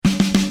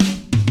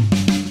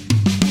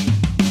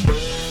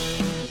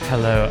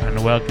Hello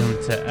and welcome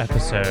to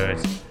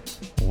episode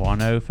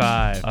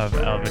 105 of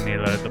El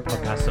Vinilo, the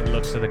podcast that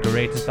looks at the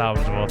greatest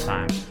albums of all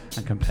time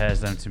and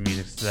compares them to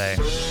music today.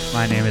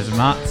 My name is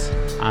Matt,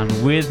 and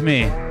with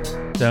me,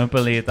 don't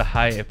believe the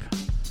hype,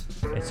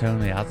 it's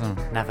only Adam.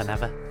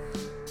 Never.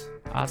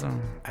 Adam.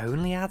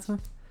 Only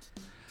Adam?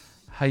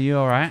 Are you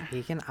alright?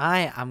 Vegan?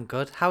 I am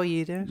good. How are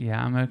you doing?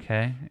 Yeah, I'm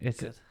okay.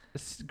 Good.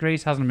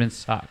 Grace hasn't been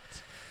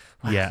sacked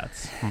yet.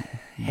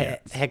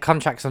 Her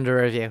contract's under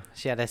review.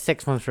 She had a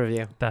 6-month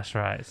review. That's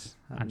right.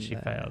 And she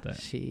failed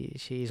it.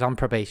 She's on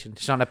probation.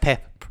 She's on a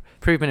PIP,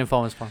 Proven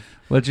Performance Plan.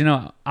 Well, do you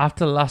know,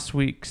 after last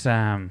week's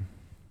Bob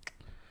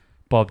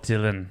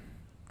Dylan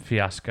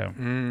fiasco,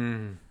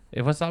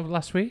 it was that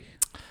last week?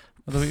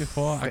 Or the week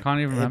before? I can't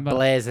even remember. It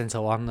blares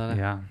into one, doesn't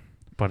it? Yeah.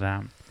 But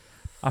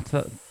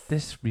after that,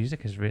 this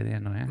music is really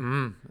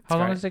annoying. How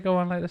long does it go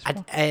on like this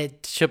for?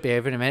 It should be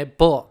over in a minute,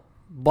 but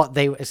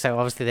so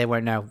obviously they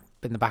won't know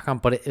in the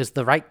background, but it was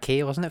the right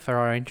key, wasn't it, for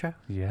our intro?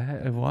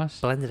 Yeah, it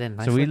was. Blended in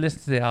nicely. So we listen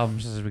to the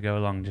albums as we go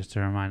along just to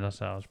remind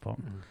ourselves,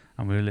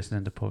 and we were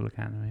listening to Public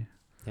Enemy.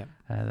 Yeah.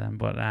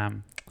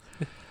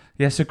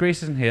 So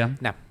Grace isn't here.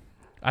 No.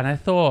 And I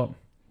thought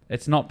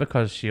it's not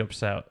because she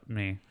upset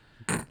me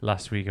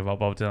last week about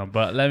Bob Dylan,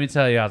 but let me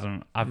tell you,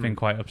 Adam, I've been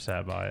quite upset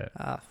about it.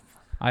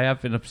 I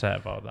have been upset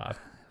about that.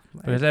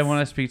 Because everyone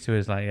I speak to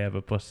is like, yeah,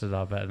 but Busters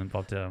are better than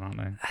Bob Dylan, aren't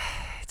they?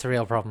 It's a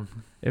real problem.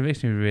 It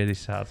makes me really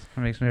sad.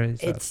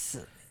 It's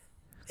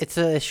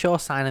a sure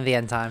sign of the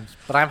end times,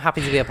 but I'm happy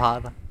to be a part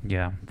of that.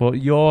 Yeah,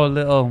 but your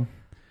little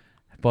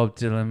Bob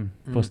Dylan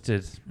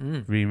Busted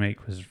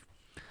remake was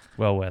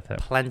well worth it.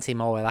 Plenty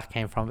more where that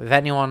came from. If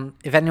anyone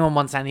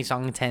wants any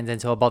song turned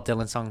into a Bob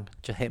Dylan song,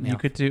 just hit me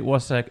up.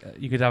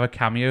 You could have a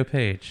cameo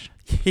page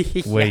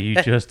where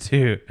you just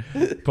do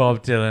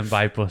Bob Dylan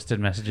by Busted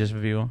messages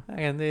with you. I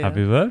can do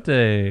Happy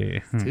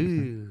birthday.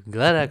 Ooh,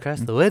 glad I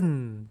crossed the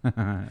wind.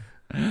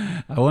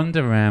 I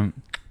wondered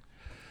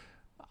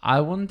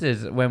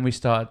when we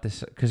started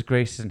this, because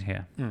Grace isn't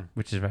here,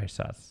 which is very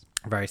sad.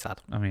 Very sad.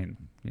 I mean,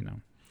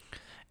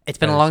 it's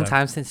been a long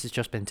time since it's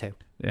just been 2.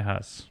 It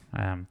has.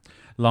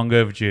 Long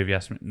overdue, if you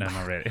ask me. No,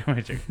 not really.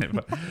 I'm joking.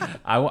 But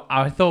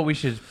I thought we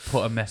should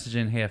put a message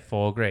in here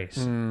for Grace,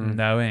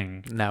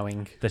 knowing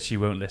that she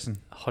won't listen.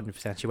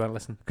 100% she won't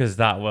listen.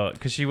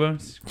 Because she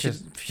won't.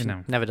 She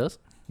never does.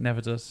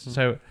 Never does.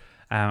 So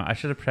I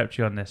should have prepped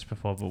you on this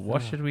before, but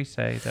what should we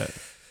say that...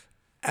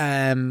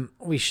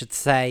 We should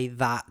say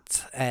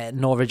that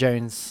Norah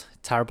Jones,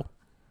 terrible.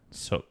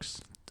 Sucks.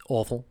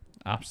 Awful.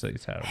 Absolutely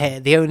terrible.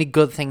 The only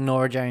good thing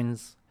Norah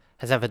Jones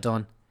has ever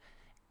done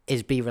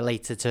is be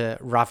related to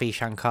Ravi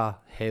Shankar,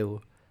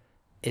 who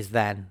is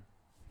then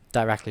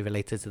directly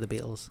related to the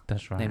Beatles.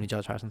 That's right. Namely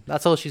George Harrison.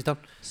 That's all she's done.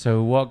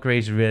 So what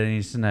Grace really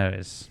needs to know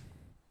is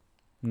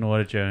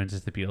Norah Jones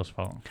is the Beatles'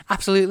 fault.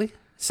 Absolutely.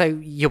 So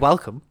you're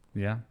welcome.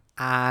 Yeah.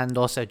 And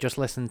also just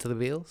listen to the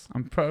Beatles.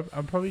 I'm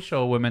probably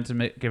sure we're meant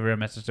to give her a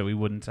message that we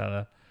wouldn't tell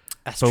her.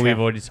 That's but true. We've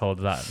already told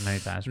her that many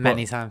times.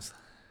 Many times.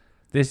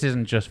 This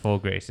isn't just for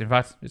Grace. In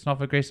fact, it's not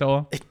for Grace at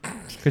all.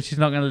 Because she's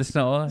not going to listen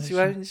at all. She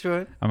won't.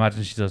 I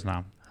imagine she does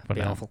now. But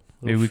be awful.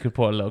 Maybe we could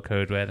put a little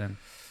code word in.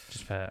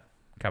 Just for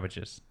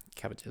cabbages.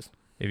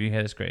 If you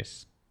hear this,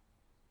 Grace,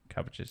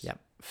 cabbages. Yep.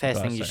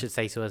 First thing you should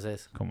say to us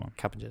is, come on,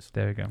 cabbages.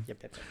 There we go.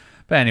 Yep.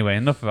 But anyway,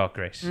 enough about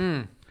Grace.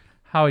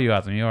 How are you,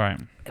 Adam? You all right?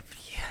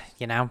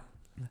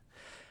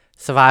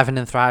 Surviving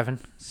and thriving.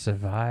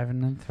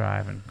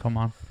 Come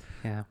on.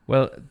 Yeah.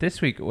 Well,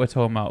 this week we're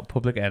talking about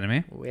Public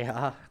Enemy. We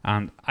are.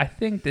 And I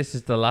think this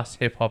is the last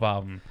hip hop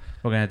album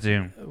we're going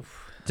to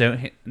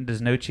do.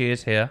 There's no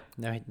cheers here.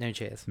 No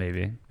cheers.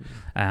 Maybe.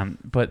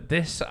 But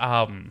this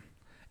album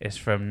is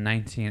from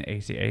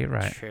 1988,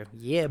 right? True.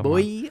 Yeah, Come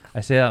boy. on.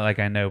 I say that like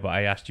I know, but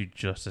I asked you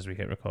just as we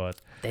hit record.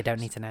 They don't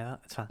need to know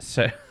that. It's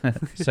fine.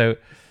 So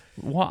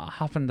what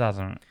happened,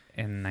 Adam,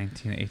 in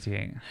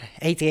 1988?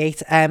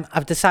 88.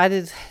 I've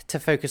decided to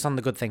focus on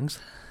the good things.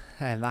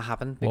 And that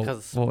happened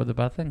because... What were the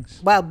bad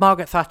things? Well,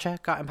 Margaret Thatcher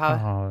got in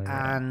power. Oh,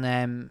 yeah.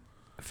 And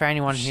for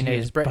anyone who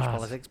knows British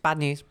politics, bad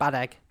news, bad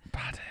egg.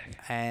 Bad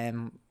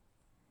egg.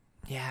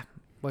 Yeah,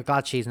 we're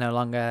glad she's no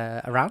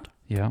longer around.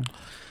 Yeah.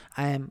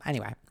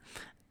 Anyway.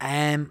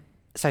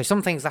 So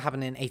some things that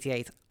happened in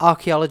 88.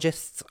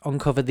 Archaeologists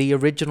uncovered the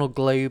original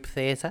Globe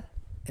Theatre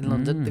in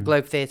London. The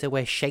Globe Theatre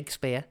where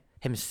Shakespeare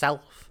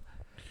himself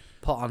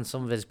put on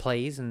some of his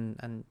plays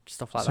and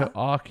stuff like that. So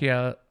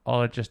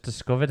archaeologists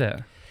discovered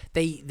it?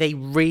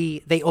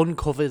 They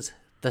uncovered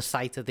the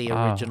site of the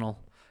original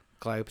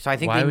Globe. So I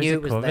think they knew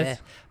it was there.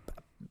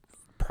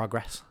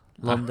 Progress.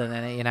 London,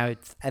 and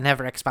it's an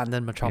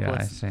ever-expanding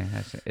metropolis. Yeah,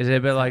 I see. Is it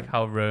a bit like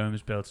how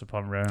Rome's built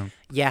upon Rome?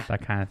 Yeah.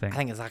 That kind of thing? I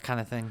think it's that kind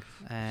of thing.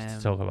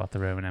 Let's talk about the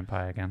Roman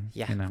Empire again.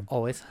 Yeah,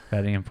 always.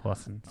 Very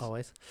important.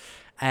 Always.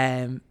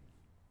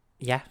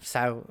 Yeah,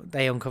 so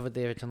they uncovered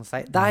the original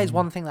site. That is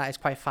one thing that is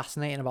quite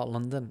fascinating about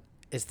London,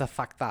 is the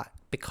fact that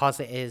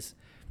because it is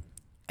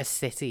a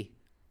city,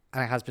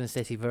 and it has been a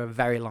city for a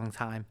very long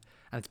time,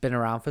 and it's been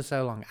around for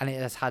so long, and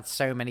it has had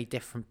so many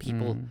different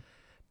people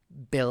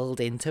build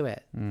into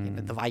it.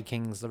 The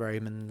Vikings, the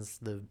Romans,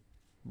 the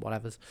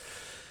whatevers.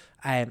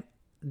 It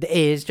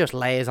is just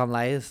layers on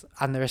layers,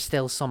 and there are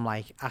still some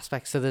like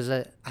aspects. So there's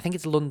I think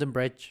it's London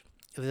Bridge,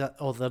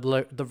 or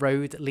the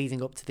road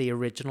leading up to the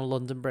original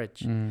London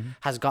Bridge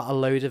has got a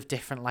load of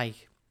different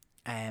like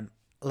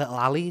little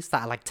alleys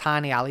that are like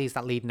tiny alleys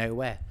that lead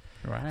nowhere.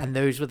 Right. And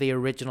those were the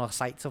original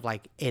sites of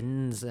like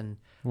inns and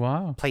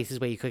places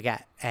where you could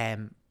get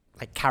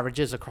like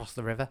carriages across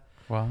the river.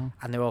 Wow.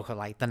 And they were all called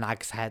like the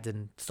Nag's Head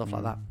and stuff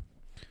like that.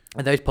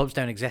 And those pubs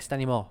don't exist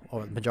anymore,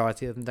 or the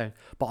majority of them don't.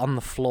 But on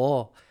the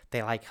floor,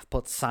 they like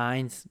put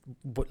signs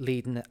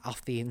leading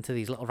off into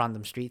these little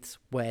random streets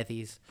where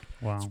these.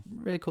 Wow. It's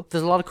really cool.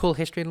 There's a lot of cool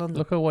history in London.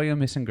 Look at what you're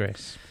missing,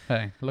 Grace.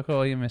 Hey, look at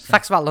what you're missing.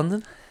 Facts about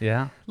London.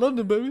 Yeah.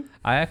 London, baby.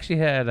 I actually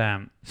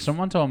heard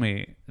someone told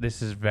me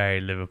this is very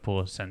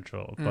Liverpool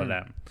central,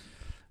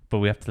 but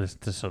we have to listen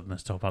to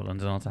Southerners talk about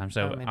London all the time.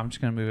 So I'm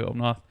just going to move it up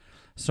north.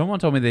 Someone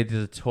told me they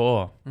did a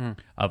tour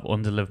of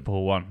Under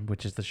Liverpool 1,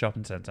 which is the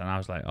shopping centre, and I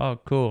was like, oh,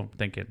 cool.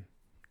 Thinking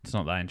it's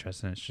not that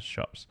interesting, it's just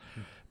shops.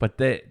 But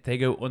they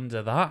go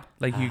under that.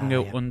 Like you can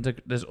go under,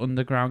 there's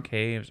underground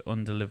caves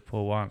under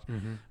Liverpool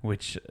 1,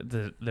 which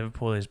the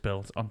Liverpool is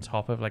built on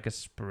top of like a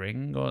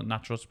spring or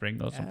natural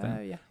spring or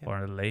something,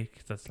 or a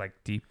lake that's like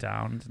deep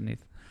down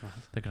underneath.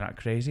 Looking at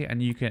crazy.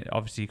 And you can,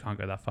 obviously you can't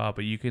go that far,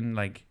 but you can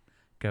like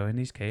go in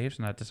these caves,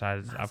 and I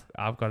decided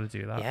I've got to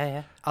do that.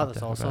 Yeah. Oh,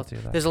 that's awesome.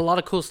 There's a lot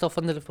of cool stuff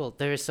under Liverpool.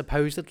 There is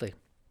supposedly,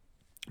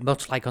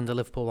 much like under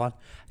Liverpool 1,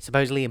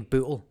 supposedly in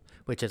Bootle,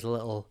 which is a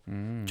little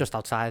just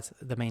outside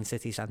the main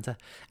city centre,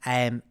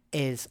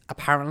 is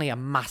apparently a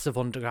massive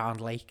underground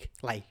lake,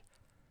 like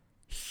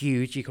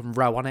huge. You can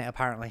row on it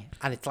apparently,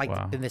 and it's like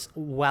in this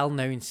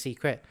well-known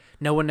secret.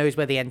 No one knows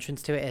where the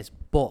entrance to it is,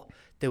 but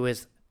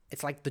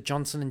it's like the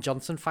Johnson &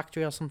 Johnson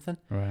factory or something,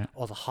 right?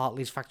 Or the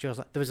Hartley's factory.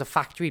 There was a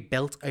factory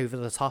built over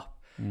the top,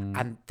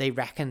 and they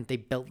reckon they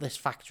built this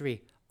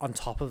factory on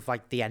top of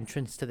like the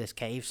entrance to this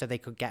cave so they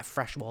could get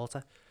fresh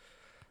water.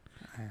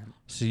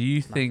 So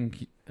you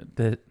think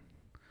that?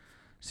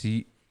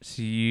 So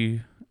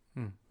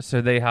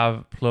they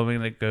have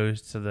plumbing that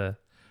goes to the,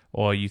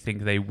 or you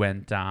think they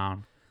went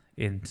down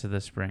into the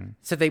spring?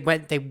 So they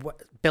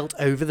built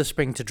over the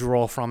spring to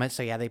draw from it.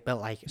 So yeah, they built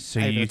like. So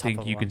you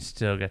think you can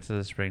still get to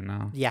the spring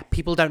now? Yeah,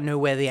 people don't know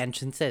where the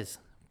entrance is,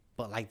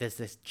 but like there's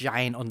this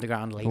giant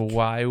underground lake. Well,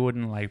 why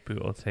wouldn't like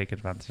Bootle take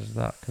advantage of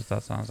that? Because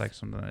that sounds like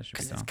something that should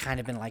be done. Because it's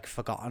kind of been like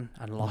forgotten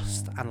and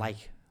lost and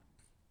like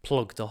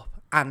plugged up,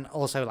 and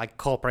also like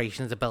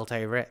corporations are built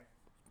over it.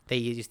 They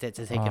used it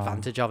to take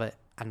advantage of it,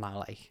 and now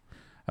like.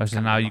 Oh,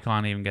 so now you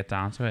can't even get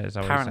down to it? Is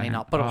that apparently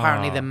not, but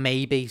apparently there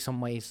may be some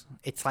ways.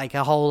 It's like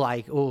a whole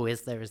like,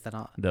 is there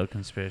not? Little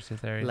conspiracy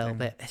theory. A little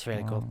bit. It's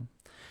really cool.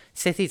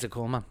 Cities are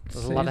cool, man.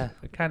 There's a lot of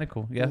kind of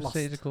cool. Yeah,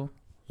 cities are cool.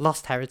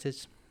 Lost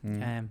heritage.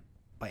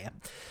 But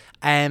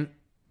yeah.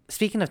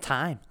 Speaking of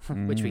time,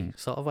 which we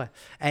sort of were,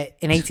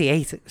 in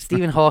 '88,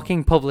 Stephen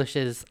Hawking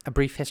publishes A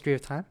Brief History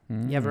of Time.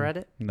 You ever read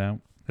it? No.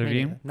 Have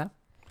you? No.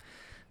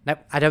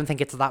 I don't think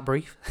it's that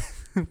brief.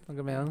 I'm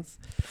gonna be honest.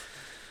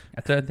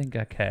 I don't think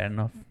I care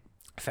enough.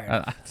 Fair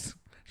enough.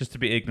 Just to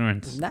be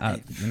ignorant. No.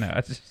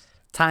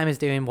 Time is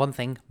doing one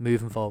thing,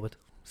 moving forward.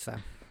 So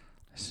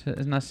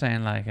isn't that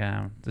saying like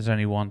there's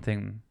only one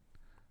thing?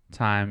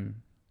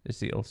 Time is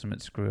the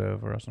ultimate screw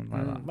over or something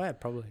like that. Well,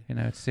 probably.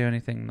 It's the only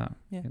thing that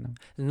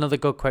Another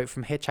good quote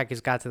from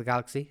Hitchhiker's Guide to the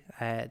Galaxy.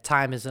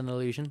 Time is an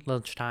illusion.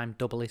 Lunchtime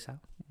doubly so.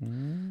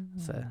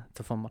 So it's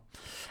a fun one.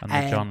 And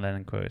the John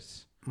Lennon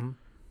quotes.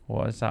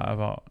 What is that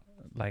about?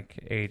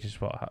 Like age is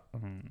what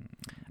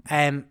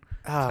time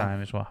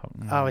is what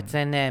happens. Oh, it's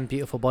in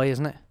Beautiful Boy,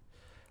 isn't it?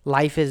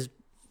 Life is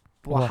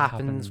what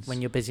happens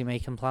when you're busy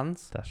making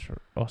plans. That's right.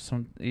 Or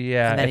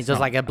yeah. And then he does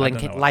like a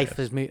blinking. Life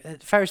is moving.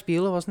 Ferris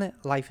Bueller, wasn't it?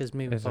 Life is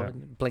moving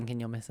forward. Blinking,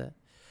 you'll miss it.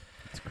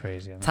 It's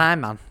crazy.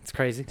 Time, man. It's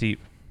crazy. Deep.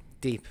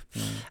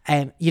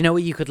 You know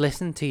what you could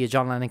listen to your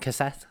John Lennon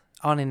cassette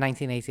on in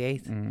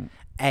 1988?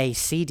 A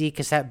CD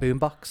cassette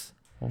boombox.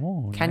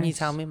 Oh, Can you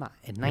tell me, Matt,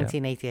 in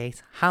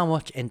 1988, how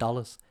much in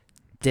dollars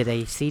did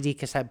a CD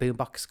cassette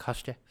boombox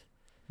cost you?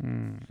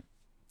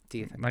 Do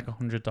you think? Like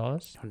 $100?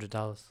 $100. Let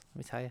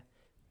me tell you.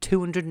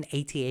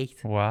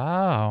 $288.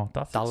 Wow,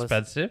 that's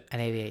expensive. And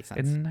 88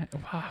 cents.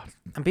 Wow.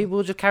 And people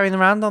were just carrying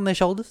them around on their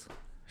shoulders.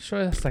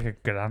 Sure, that's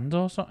like $1,000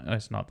 or something.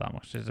 It's not that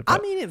much, is it? I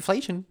mean,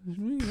 inflation.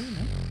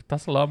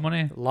 That's a lot of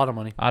money. A lot of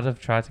money. I'd have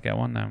tried to get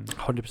one now.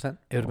 100%.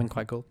 It would have been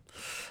quite cool.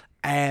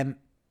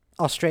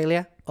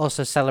 Australia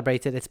also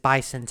celebrated its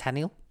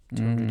bicentennial,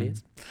 200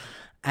 years.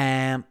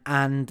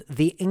 And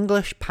the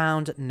English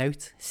pound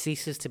note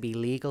ceases to be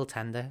legal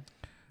tender.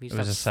 It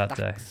was a sad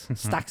day.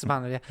 Stacks of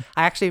pound. Yeah.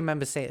 I actually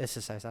remember saying, this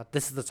is so sad.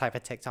 This is the type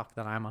of TikTok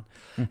that I'm on.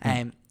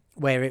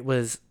 Where it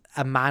was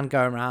a man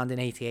going around in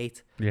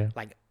 88. Yeah.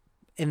 Like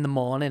in the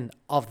morning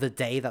of the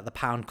day that the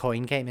pound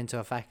coin came into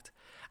effect.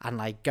 And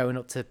like going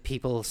up to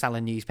people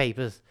selling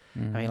newspapers. I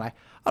mean like,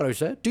 hello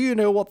sir, do you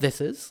know what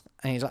this is?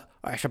 And he's like,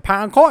 it's a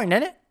pound coin,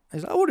 isn't it?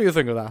 He's like, what do you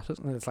think of that?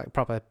 And it's like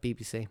proper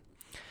BBC.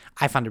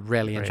 I found it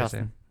really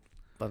interesting.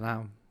 But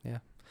now, yeah.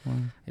 Wow.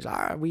 He's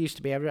like, we used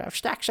to be able to have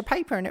stacks of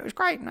paper and it was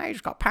great. Now you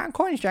just got pound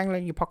coins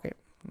jangling in your pocket.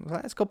 I was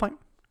like, that's a good point.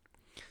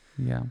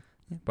 Yeah.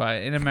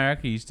 But in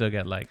America, you still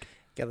get like...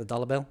 Get the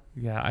dollar bill.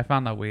 Yeah, I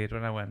found that weird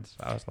when I went.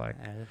 I was like,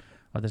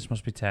 oh, this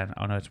must be 10.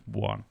 Oh, no, it's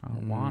 1. Oh,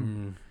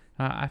 1.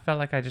 I felt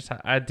like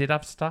I did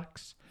have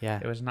stacks. Yeah.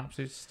 It was an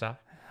absolute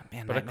stack.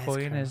 Man, But a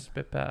coin is a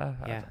bit better.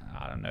 Yeah.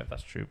 I don't know if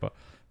that's true. But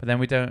then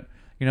we don't...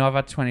 You know, I've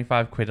had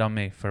 25 quid on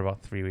me for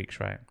about 3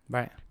 weeks, right?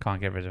 Right. Can't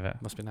get rid of it.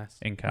 Must be nice.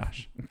 In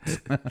cash.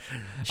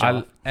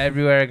 Sure.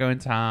 Everywhere I go in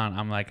town,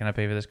 I'm like, can I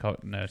pay for this coin?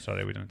 No,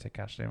 sorry, we don't take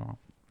cash anymore.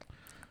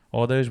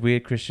 All those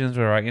weird Christians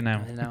were right, you know.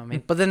 I know what I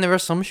mean. But then there are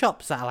some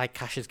shops that are like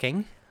cash is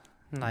king.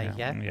 Like,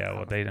 Yeah,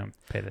 well, they don't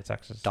pay the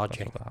taxes.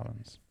 Dodgy. That's what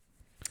happens.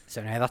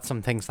 So now that's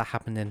some things that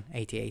happened in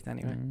 88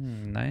 anyway.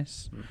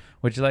 Nice.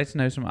 Would you like to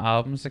know some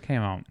albums that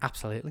came out?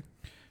 Absolutely.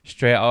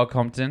 Straight Outta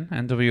Compton,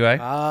 NWA.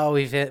 Oh,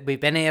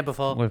 we've been here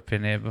before. We've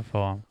been here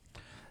before.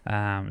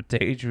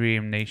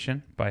 Daydream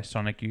Nation by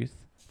Sonic Youth.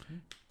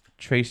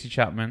 Tracy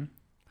Chapman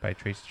by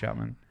Tracy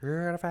Chapman.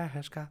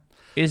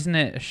 Isn't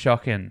it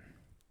shocking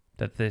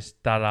that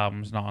that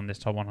album's not on this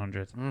top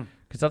 100?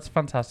 Because that's a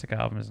fantastic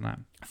album, isn't it?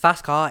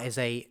 Fast Car is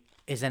an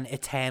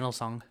eternal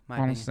song, my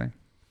honestly.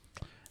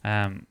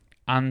 And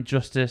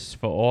Justice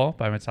for All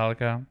by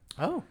Metallica.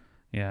 Oh.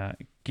 Yeah.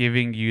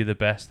 Giving You the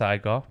Best That I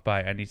Got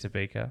by Anita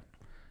Baker.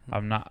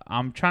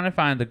 I'm trying to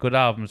find the good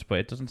albums, but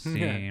it doesn't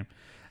seem.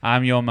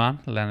 I'm Your Man,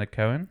 Leonard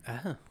Cohen.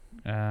 Oh.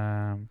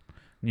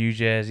 New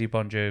Jersey,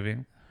 Bon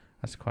Jovi.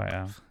 That's quite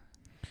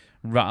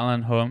Rattle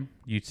and Hum,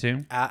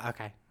 U2.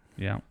 Okay.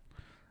 Yeah.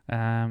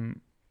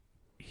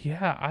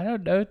 Yeah, I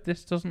don't know.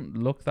 This doesn't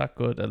look that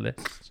good a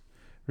list,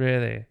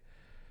 really.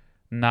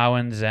 Now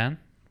and Zen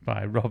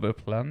by Robert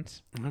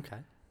Plant. Okay.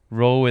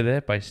 Roll With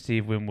It by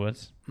Steve Winwood.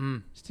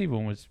 Steve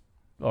Winwood's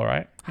all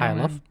right. High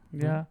enough.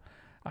 Yeah.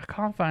 I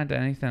can't find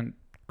anything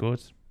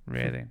good,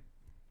 really.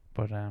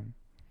 But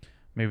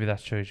maybe that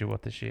shows you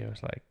what this year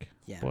was like.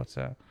 Yeah. But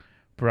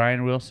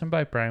Brian Wilson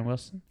by Brian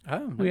Wilson.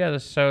 Oh. We had a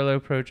solo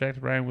project,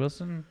 Brian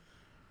Wilson,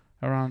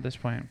 around this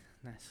point.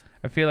 Nice.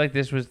 I feel like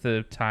this was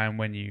the time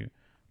when you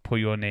put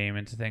your name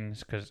into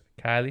things, because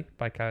Kylie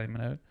by Kylie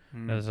Minogue.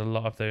 There's a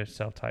lot of those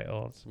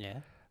self-titled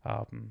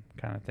album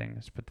kind of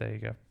things, but there you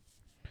go.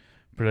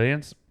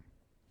 Brilliant.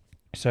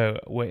 So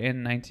we're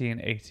in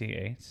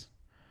 1988,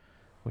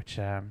 which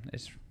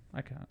is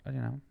like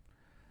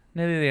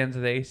nearly the end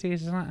of the 80s,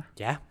 isn't it?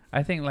 Yeah.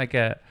 I think like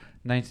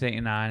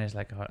 1989 is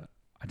like I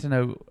don't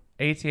know.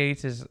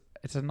 88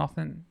 it's a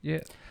nothing. Yeah,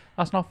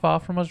 that's not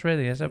far from us,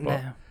 really, is it?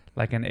 But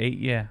like an 8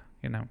 year,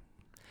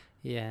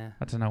 Yeah.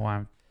 I don't know why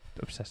I'm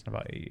obsessing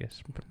about 8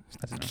 years, but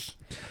I don't know.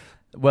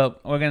 Well,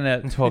 we're going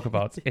to talk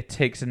about It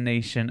Takes a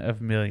Nation of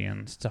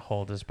Millions to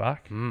Hold Us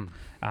Back. And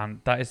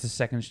that is the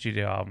second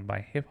studio album by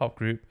hip-hop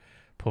group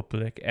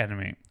Public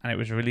Enemy. And it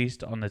was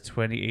released on the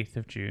 28th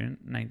of June,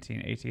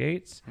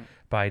 1988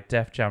 by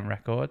Def Jam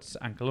Records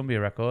and Columbia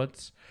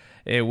Records.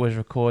 It was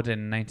recorded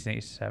in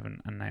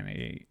 1987 and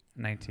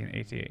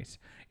 1988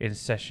 in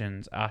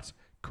sessions at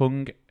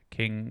Kung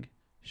King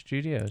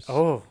Studios.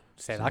 Oh,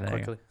 say that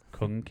quickly.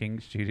 Kung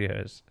King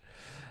Studios.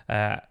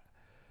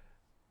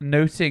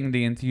 Noting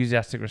the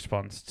enthusiastic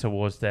response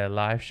towards their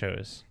live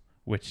shows,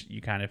 which you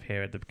kind of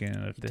hear at the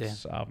beginning of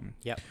this album.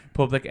 Yep.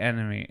 Public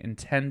Enemy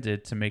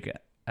intended to make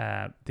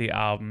the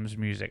album's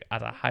music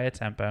at a higher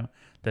tempo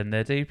than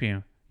their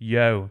debut.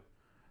 Yo,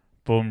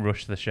 Bum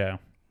Rush the Show.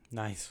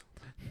 Nice.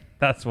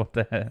 That's what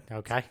their...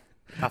 Okay.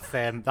 That's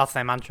their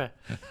mantra.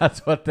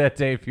 That's what their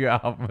debut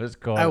album was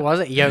called. Oh,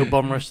 was it? Yo,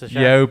 Bum Rush the Show.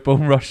 Yo,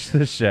 Bum Rush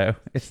the Show.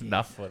 It's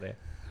not funny.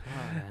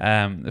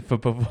 For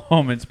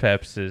performance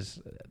purposes,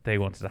 they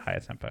wanted a higher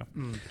tempo.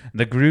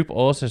 The group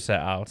also set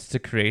out to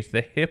create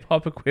the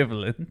hip-hop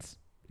equivalent.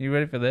 You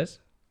ready for this?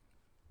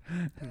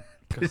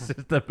 This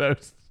is the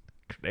most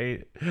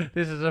great.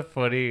 This is a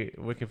funny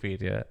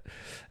Wikipedia.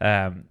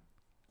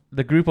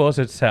 The group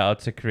also set out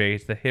to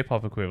create the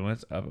hip-hop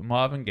equivalent of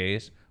Marvin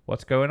Gaye's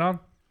What's Going On?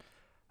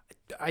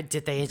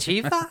 Did they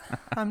achieve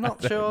that? I'm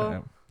not sure.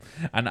 Know.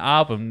 An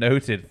album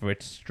noted for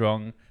its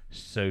strong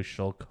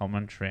social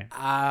commentary.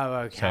 Oh,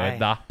 okay. So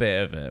that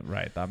bit of it,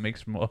 right? That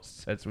makes more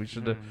sense.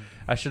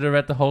 I should have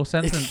read the whole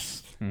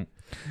sentence.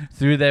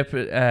 Through their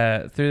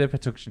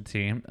production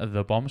team,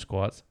 the Bomb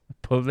Squad,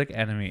 Public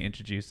Enemy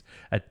introduced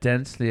a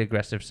densely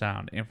aggressive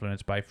sound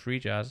influenced by free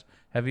jazz,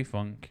 heavy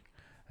funk,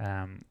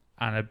 and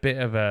a bit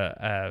of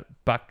a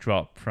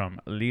backdrop from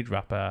lead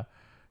rapper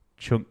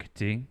Chunk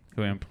D,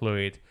 who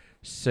employed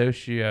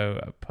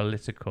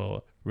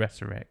socio-political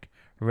rhetoric,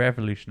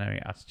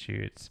 revolutionary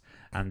attitudes,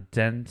 and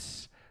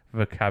dense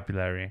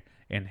vocabulary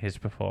in his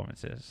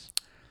performances.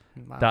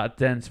 Wow. That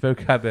dense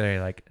vocabulary,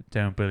 like,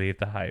 don't believe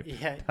the hype.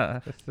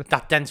 Yeah.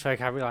 That dense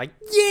vocabulary, like,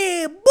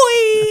 yeah,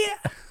 boy!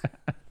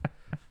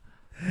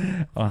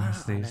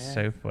 Honestly,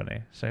 so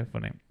funny. So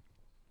funny.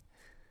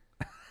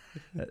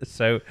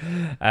 So,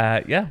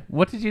 yeah,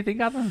 what did you think,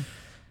 Adam?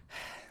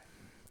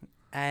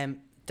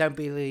 Don't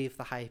believe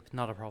the hype,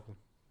 not a problem.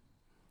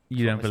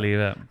 You don't believe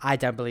it? I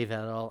don't believe it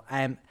at all.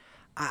 I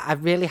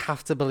really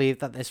have to believe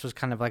that this was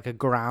kind of like a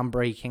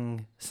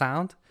groundbreaking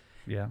sound.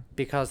 Yeah.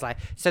 Because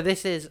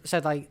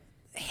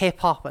hip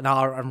hop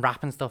and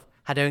rap and stuff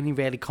had only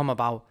really come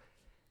about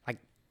like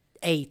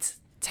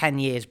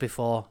 8-10 years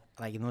before,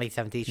 like in the late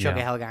 70s,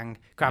 Sugar Hill Gang,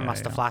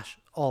 Grandmaster Flash,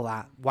 all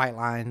that, White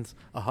Lines,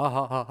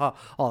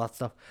 all that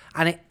stuff.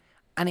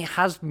 And it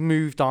has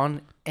moved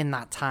on in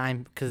that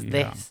time, because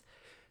this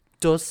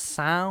does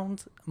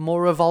sound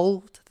more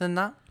evolved than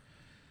that.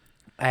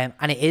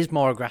 And it is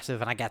more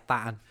aggressive, and I get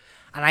that.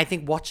 And I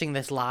think watching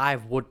this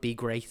live would be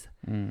great.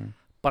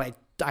 But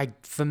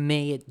for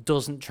me, it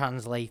doesn't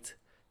translate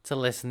to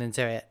listening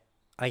to it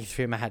like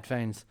through my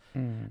headphones.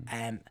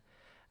 I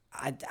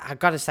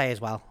gotta say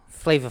as well,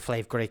 Flavor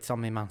Flav grates on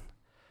me, man.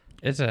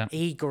 Is it?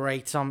 He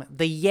grates on me.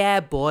 The Yeah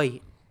Boy,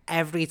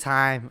 every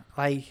time.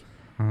 Like,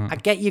 I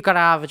get you gotta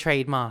have a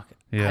trademark.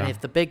 Yeah. And if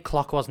the big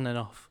clock wasn't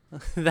enough,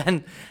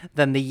 then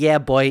the Yeah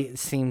Boy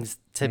seems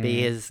to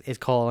be his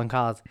calling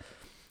card.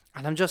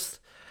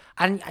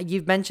 And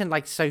you've mentioned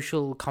like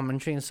social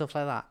commentary and stuff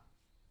like that.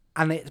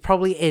 And it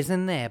probably is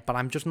in there, but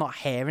I'm just not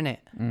hearing it.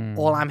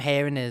 All I'm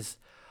hearing is,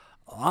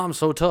 oh, I'm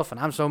so tough and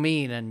I'm so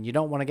mean and you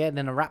don't want to get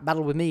in a rap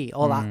battle with me.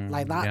 All that,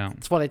 like that. Yeah.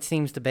 It's what it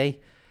seems to be.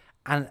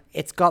 And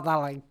it's got that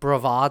like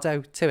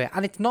bravado to it.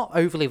 And it's not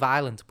overly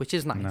violent, which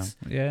is nice.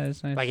 No. Yeah,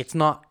 it's nice. Like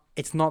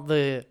it's not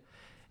the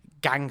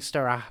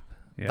gangster rap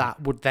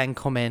that would then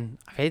come in.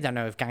 I don't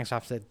know if gangster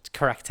rap's the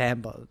correct term,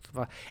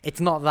 but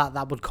it's not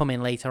that would come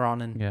in later on.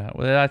 And yeah,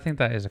 well, I think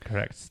that is a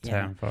correct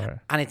term for it.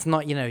 And it's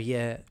not,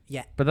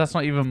 But that's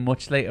not even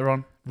much later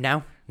on.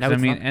 No, I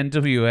mean,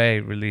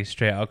 NWA released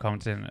Straight Outta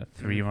Compton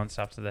 3 months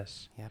after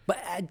this. Yeah, but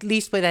at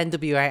least with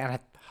NWA, and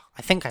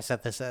I think I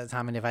said this at the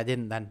time, and if I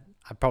didn't, then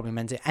I probably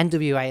meant it.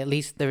 NWA, at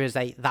least there is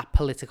that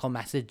political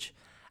message,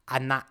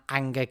 and that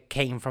anger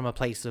came from a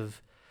place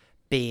of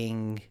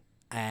being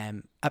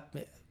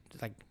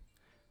like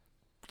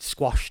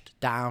squashed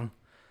down.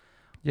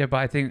 Yeah, but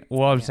I think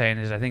what I'm saying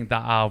is I think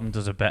that album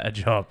does a better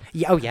job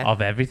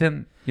of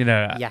everything.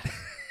 Yeah.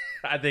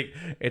 I think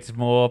it's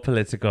more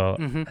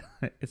political.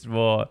 It's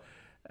more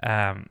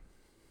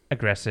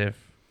aggressive.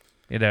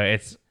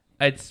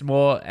 It's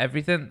more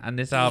everything, and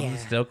this album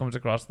still comes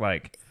across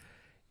like,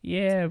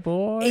 yeah,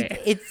 boy.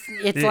 It's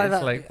like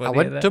that. I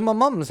went to my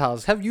mom's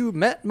house. Have you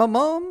met my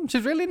mom?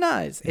 She's really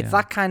nice. It's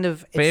that kind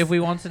of. But if we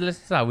wanted to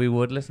listen to that, we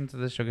would listen to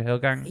the Sugar Hill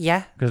Gang.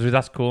 Yeah, because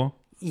that's cool.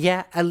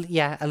 Yeah, At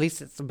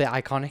least it's a bit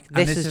iconic.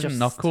 This is just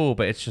not cool,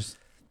 but it's just.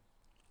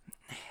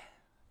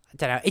 I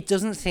don't know. It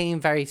doesn't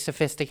seem very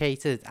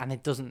sophisticated, and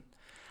it doesn't,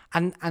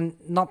 and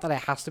not that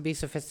it has to be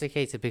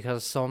sophisticated,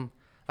 because some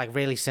like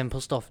really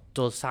simple stuff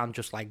does sound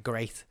just like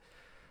great.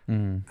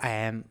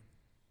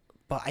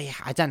 But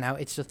I don't know.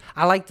 It's just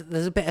I like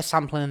there's a bit of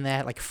sampling in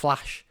there, like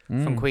Flash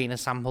from Queen is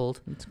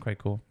sampled. It's quite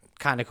cool.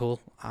 Kind of cool.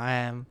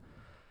 And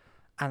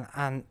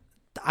I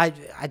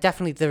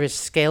definitely there is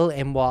skill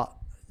in what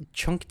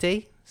Chunk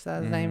D. Is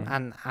that his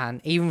name?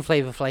 And even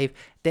Flavor Flav,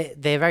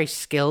 they're very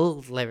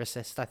skilled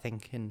lyricists, I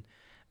think, in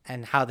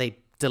how they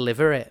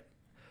deliver it.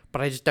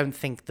 But I just don't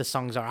think the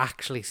songs are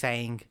actually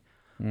saying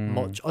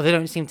much, or they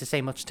don't seem to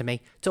say much to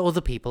me. To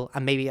other people,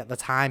 and maybe at the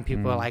time,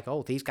 people were like,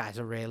 "Oh, these guys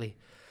are really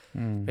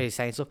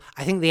saying stuff."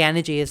 I think the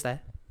energy is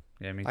there.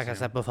 Yeah, me like too. I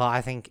said before, I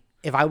think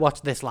if I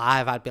watched this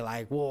live, I'd be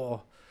like,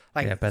 "Whoa!"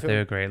 Like, yeah, I bet they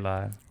were great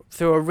live.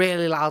 Through a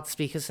really loud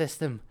speaker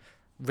system,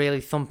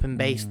 really thumping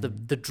bass. The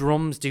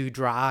drums do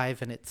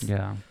drive, and it's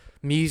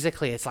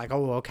musically, it's like,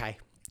 oh, okay.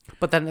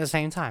 But then at the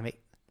same time, it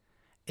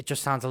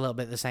just sounds a little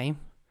bit the same.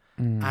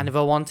 And if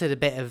I wanted a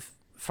bit of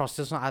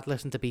Frosted, I'd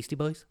listen to Beastie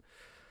Boys.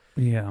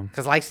 Yeah.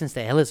 Because License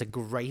to Ill is a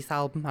great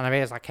album, and I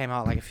realized that came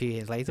out like a few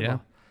years later. Yeah.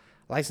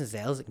 But License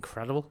to Ill is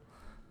incredible.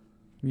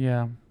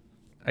 Yeah.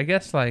 I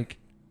guess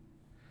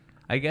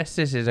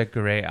this is a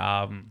great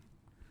album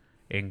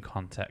in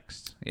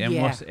context.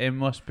 It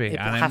must be. It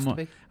has to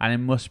be. And it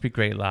must be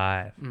great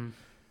live.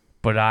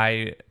 But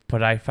I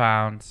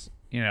found,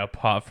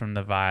 apart from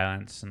the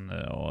violence and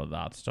all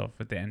that stuff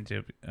with the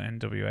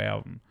NWA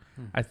album,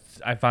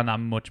 I found that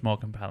much more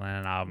compelling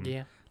an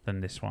album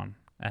than this one.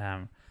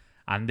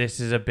 And this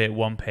is a bit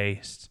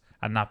one-paced,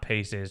 and that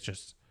pace is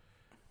just,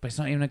 but it's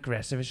not even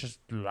aggressive. It's just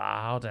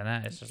loud, isn't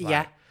it? It's just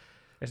like,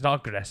 it's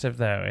not aggressive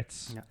though.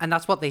 It's and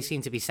that's what they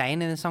seem to be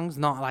saying in the songs.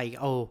 Not like,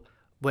 oh,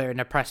 we're an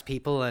oppressed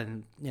people,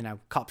 and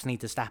cops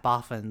need to step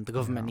off, and the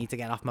government need to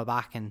get off my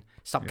back and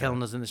stop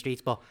killing us in the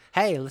streets. But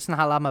hey, listen to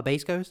how loud my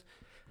bass goes.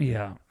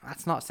 Yeah,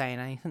 that's not saying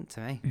anything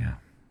to me. Yeah,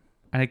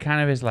 and it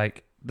kind of is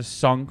like the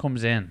song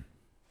comes in,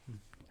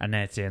 and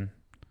then it's in.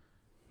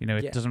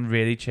 It doesn't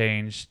really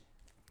change.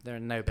 There are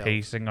no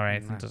pacing or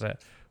anything, does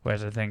it?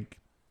 Whereas I think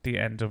the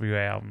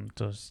NWA album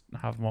does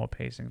have more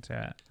pacing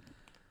to it.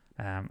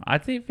 I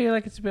feel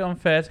like it's a bit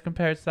unfair to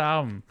compare it to the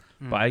album,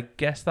 but I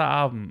guess that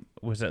album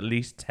was at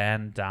least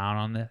 10 down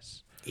on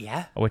this.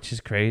 Yeah. Which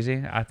is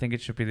crazy. I think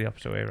it should be the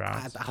opposite way around.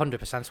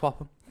 100% swap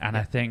them. And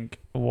I think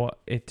what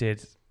it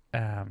did,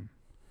 if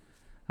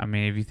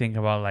you think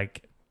about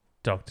like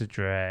Dr.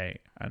 Dre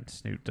and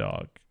Snoop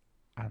Dogg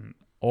and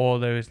all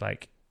those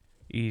like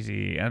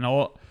Easy and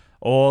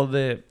all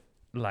the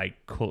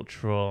like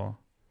cultural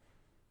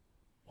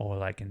or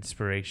like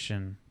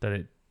inspiration that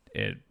it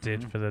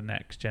did for the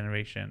next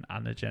generation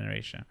and the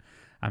generation.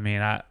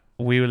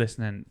 We were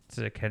listening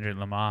to Kendrick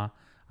Lamar,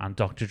 and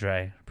Dr.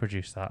 Dre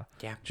produced that.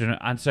 Yeah. Do you know?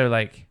 And so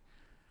like,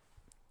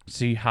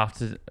 so you have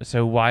to.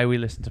 So why we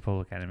listen to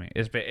Public Enemy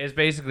is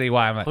basically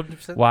why I'm like,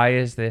 100%. why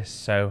is this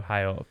so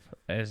high up?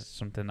 Is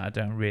something I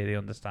don't really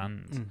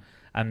understand,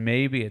 and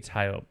maybe it's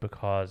high up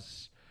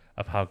because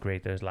of how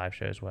great those live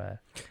shows were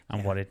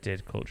and what it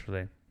did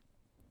culturally.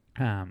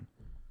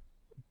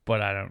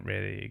 But I don't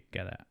really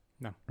get it.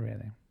 No,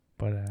 really.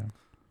 But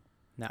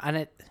no,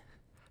 and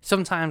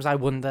sometimes I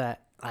wonder,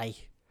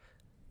 like,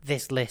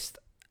 this list,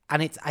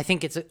 and I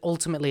think it's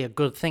ultimately a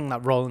good thing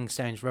that Rolling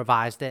Stones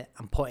revised it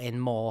and put in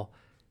more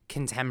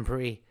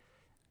contemporary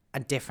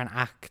and different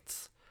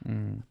acts,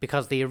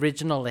 because the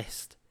original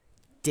list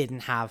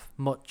didn't have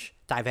much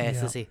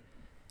diversity.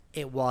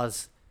 Yeah. It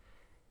was,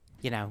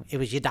 it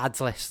was your dad's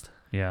list.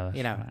 Yeah,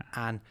 that's right.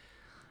 And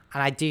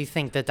I do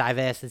think the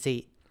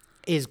diversity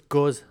is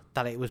good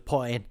that it was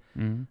put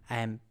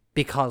in,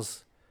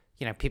 because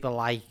people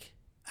like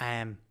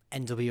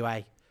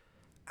NWA,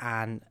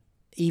 and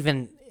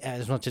even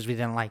as much as we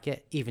didn't like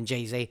it, even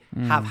Jay-Z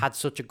have had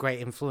such a great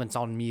influence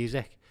on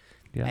music,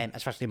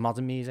 especially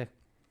modern music.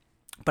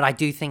 But I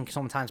do think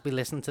sometimes we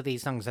listen to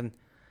these songs and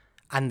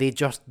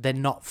they're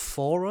not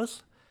for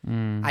us.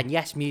 And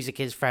yes, music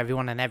is for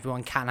everyone and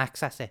everyone can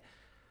access it.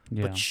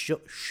 Yeah. But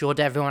should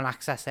everyone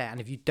access it?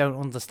 And if you don't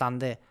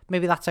understand it,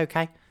 maybe that's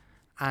okay.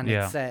 And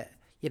it's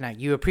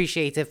you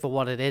appreciate it for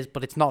what it is,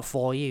 but it's not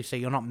for you, so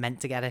you're not meant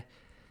to get it.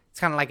 It's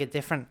kind of like a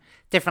different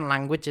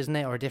language, isn't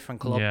it, or a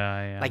different club?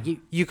 Yeah. Like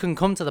you can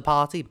come to the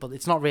party, but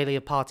it's not really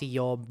a party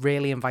you're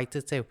really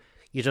invited to.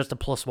 You're just a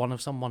plus one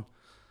of someone.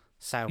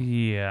 So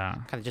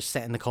kind of just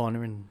sit in the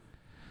corner and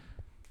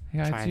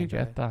I do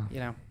get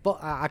that.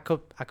 But I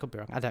could be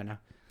wrong. I don't know.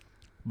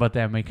 But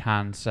then we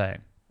can say,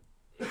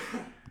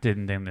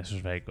 didn't think this was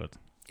very good.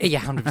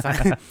 Yeah,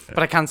 100%. But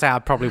I can say I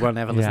probably won't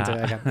ever listen to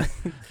it again.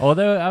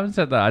 Although I haven't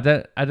said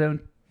that,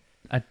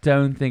 I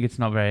don't think it's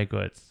not very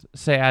good.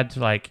 Say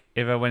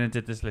if I went and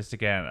did this list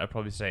again, I'd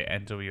probably say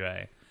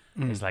NWA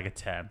is like a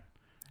 10,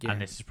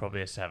 and this is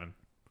probably a 7.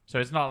 So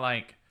it's not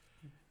like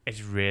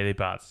it's really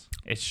bad.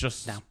 It's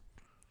just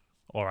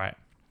all right.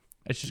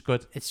 It's just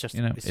good. It's just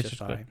it's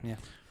just all good. Right.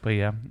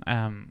 Yeah.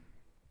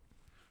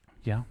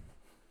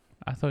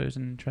 But I thought it was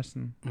an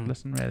interesting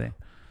listen, really.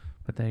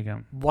 But there you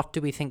go. What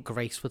do we think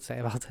Grace would say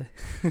about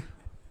it?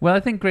 Well, I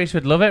think Grace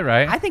would love it,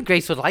 right? I think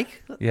Grace would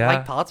like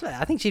parts of it.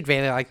 I think she'd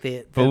really like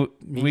the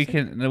but music.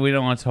 We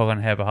don't want to talk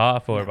on her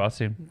behalf or about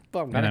him.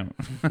 But I'm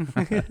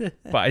gonna.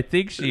 But I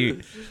think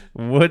she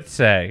would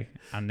say,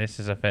 and this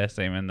is a fair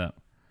statement, that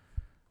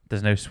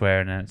there's no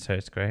swearing in it, so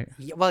it's great.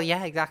 Yeah, well,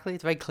 yeah, exactly.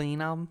 It's a very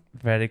clean album.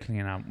 Very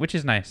clean album, which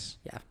is nice.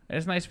 Yeah.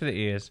 It's nice for the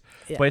ears.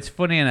 Yeah. But it's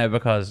funny,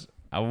 because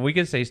we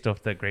could say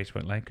stuff that Grace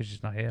won't like because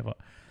she's not here, but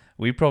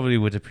we probably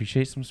would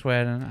appreciate some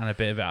swearing and a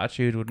bit of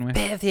attitude, wouldn't we?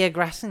 Bit of the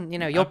aggression,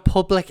 your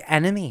Public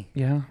Enemy.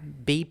 Yeah.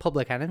 Be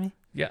Public Enemy.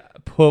 Yeah,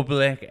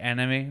 Public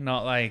Enemy,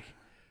 not like,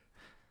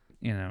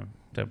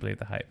 don't believe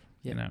the hype.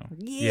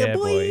 Yeah,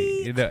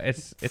 boy.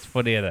 It's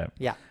funnier though.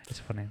 Yeah, it's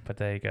funny. But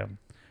there you go.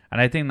 And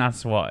I think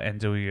that's what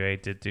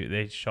NWA did do.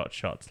 They shot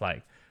shots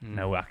like,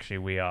 no, actually,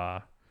 we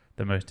are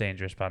the most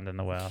dangerous band in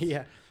the world.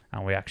 Yeah,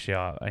 and we actually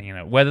are.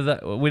 And whether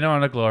that, we don't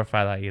want to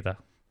glorify that either.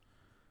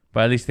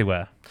 But at least they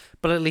were.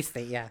 But at least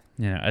they,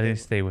 at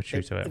least they were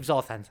true to it. It was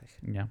authentic.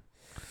 Yeah.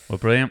 Well,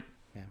 brilliant.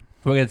 Yeah.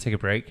 We're going to take a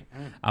break.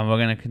 And we're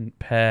going to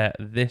compare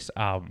this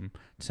album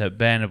to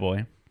Burna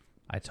Boy,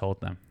 I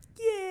Told Them.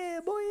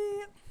 Yeah, boy.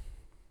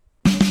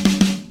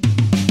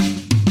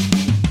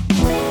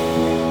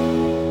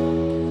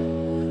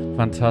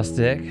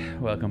 Fantastic.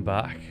 Welcome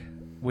back.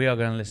 We are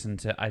going to listen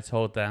to I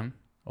Told Them,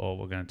 or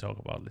we're going to talk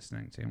about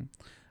listening to.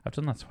 I've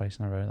done that twice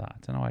in a row. I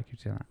don't know why I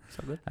keep doing that.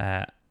 So good.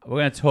 We're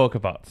going to talk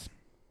about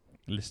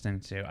listening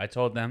to I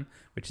Told Them,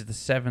 which is the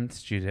 7th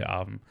studio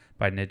album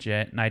by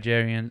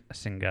Nigerian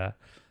singer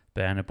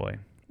Burna Boy.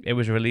 It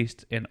was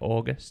released in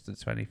August the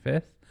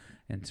 25th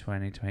in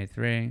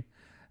 2023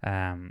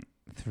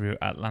 through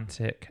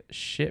Atlantic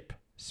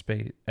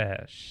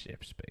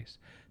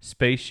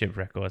Spaceship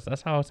Records.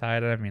 That's how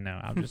tired I am,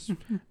 I'm just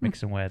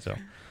mixing words up.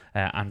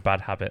 And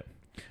Bad Habit.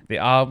 The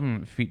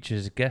album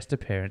features guest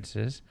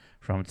appearances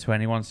from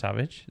 21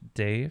 Savage,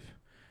 Dave,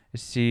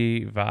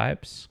 C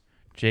Vibes,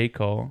 J.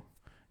 Cole,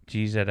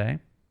 GZA.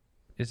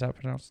 Is that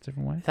pronounced a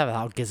different way? Is that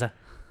without Gizza?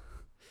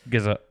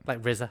 Gizza.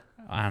 Like RZA.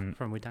 And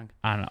from Wu-Tang.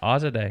 And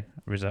Arzadeh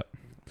RZA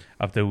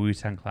of the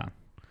Wu-Tang Clan.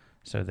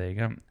 So there you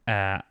go.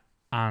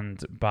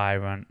 And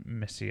Byron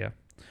Messiah.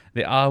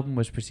 The album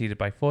was preceded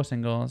by 4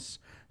 singles: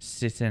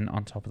 Sitting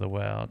on Top of the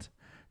World,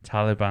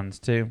 Taliban's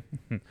 2,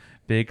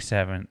 Big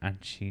 7,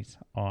 and Cheat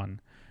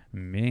on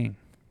Me.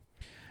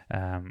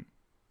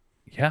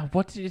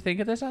 What did you think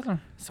of this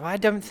album? So I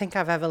don't think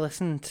I've ever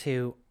listened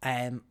to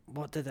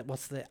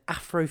what's the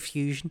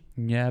Afrofusion?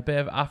 Yeah, a bit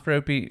of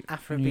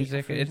Afrobeat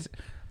music. It's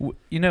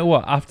you know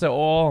what? After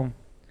all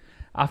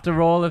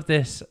of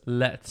this,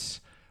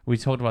 we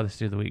talked about this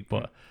the other week,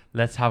 but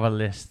let's have a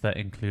list that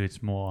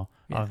includes more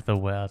of the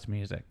world's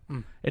music.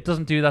 It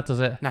doesn't do that,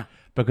 does it? No.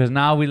 Because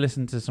now we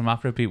listen to some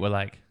Afrobeat, we're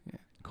like,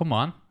 Come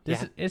on.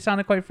 Yeah. It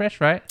sounded quite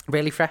fresh, right?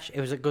 Really fresh.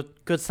 It was a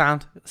good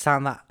sound. A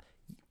sound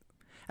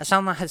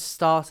that has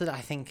started,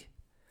 I think.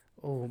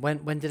 Oh,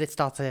 when did it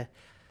start to?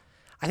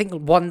 I think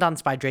One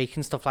Dance by Drake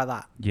and stuff like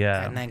that.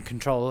 Yeah. And then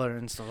Controller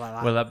and stuff like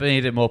that. Well, that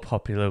made it more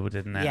popular,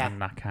 didn't it? Yeah.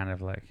 And that kind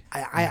of like...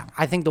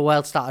 I think the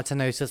world started to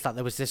notice that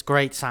there was this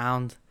great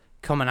sound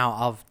coming out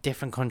of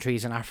different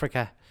countries in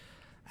Africa.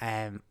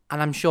 And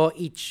I'm sure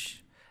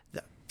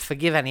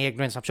forgive any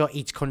ignorance, I'm sure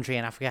each country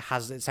in Africa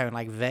has its own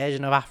like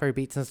version of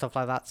Afrobeats and stuff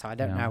like that. So I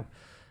don't know.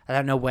 I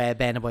don't know where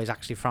Burna Boy is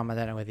actually from. I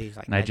don't know whether he's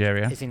like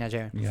Nigeria. Is he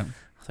Nigerian? Yeah.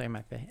 I thought he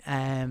might be.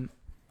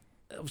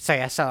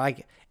 So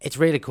like it's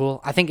really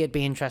cool. I think it'd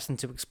be interesting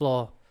to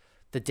explore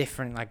the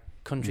different like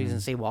countries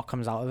and see what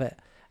comes out of it.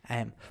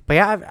 But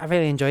yeah, I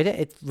really enjoyed it.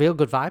 It's real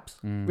good vibes.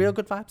 Real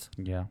good vibes.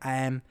 Yeah.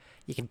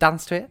 You can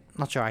dance to it.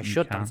 Not sure I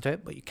should can. dance to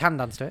it, but you can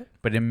dance to it.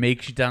 But it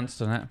makes you dance,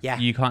 doesn't it? Yeah.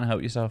 You can't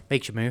help yourself.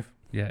 Makes you move.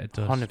 Yeah, it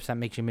does. 100%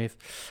 makes you move.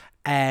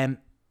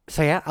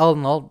 So yeah, all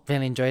in all,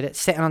 really enjoyed it.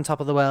 Sitting on Top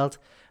of the World,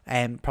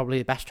 probably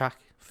the best track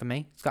for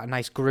me. It's got a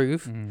nice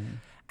groove.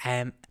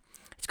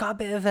 It's got a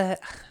bit of a,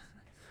 I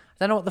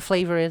don't know what the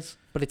flavour is,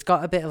 but it's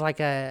got a bit of like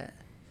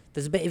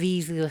there's a bit of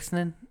easy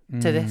listening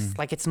to this.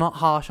 Like it's not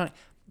harsh on it.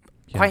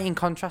 Yeah. Quite in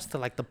contrast to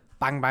like the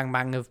bang bang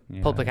bang of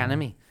Public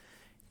Enemy.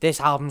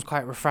 This album's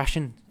quite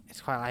refreshing.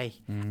 It's quite like,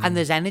 and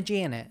there's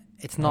energy in it.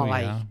 It's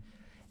not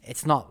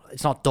it's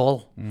not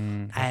dull.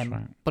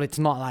 Right. But it's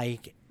not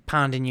like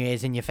pounding your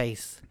ears in your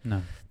face.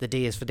 No. The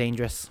D is for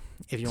dangerous.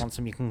 If you want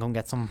some, you can come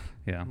get some.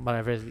 Yeah.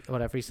 Whatever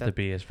he said. The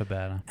B is for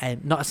better.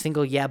 And not a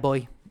single yeah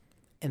boy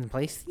in the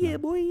place. Yeah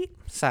boy.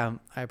 So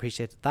I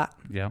appreciated that.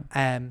 Yeah.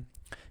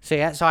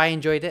 So I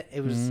enjoyed it.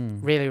 It was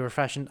really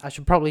refreshing. I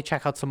should probably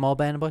check out some more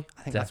Burna Boy.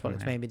 I think that's what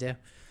it's made me do.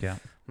 Yeah.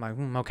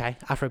 I'm like, okay,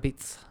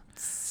 Afrobeats.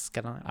 Let's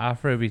get on it.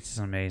 Afrobeats is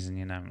amazing,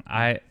 you know.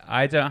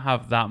 I don't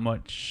have that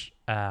much.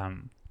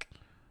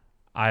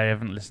 I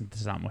haven't listened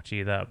to that much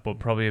either, but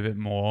probably a bit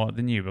more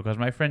than you because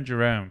my friend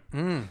Jerome,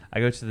 I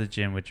go to the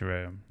gym with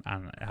Jerome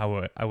and I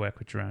work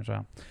with Jerome as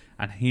well.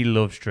 And he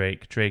loves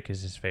Drake. Drake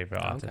is his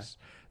favourite artist.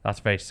 Okay. That's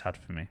very sad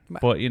for me.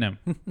 But, you know,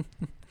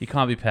 he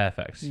can't be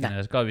perfect. You know,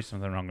 there's got to be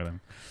something wrong with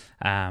him.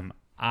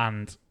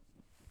 And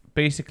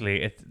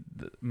basically,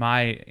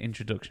 my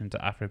introduction to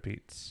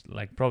Afrobeats,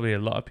 like probably a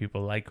lot of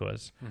people like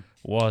us,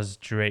 was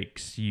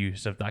Drake's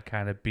use of that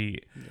kind of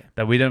beat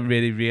that we don't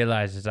really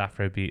realise is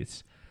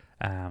Afrobeats.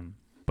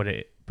 But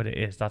it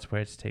is. That's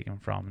where it's taken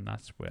from, and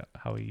that's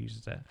how he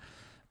uses it.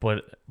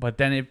 But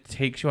then it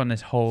takes you on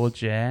this whole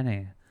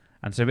journey.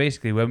 And so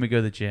basically, when we go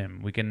to the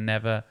gym, we can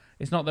never.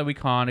 It's not that we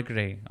can't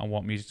agree on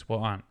what music to put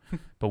on,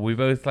 but we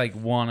both like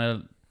want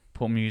to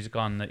put music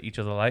on that each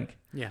other like.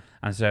 Yeah.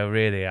 And so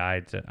really,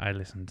 I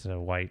listen to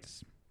white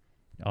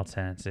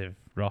alternative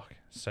rock.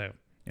 So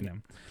you know,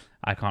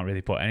 I can't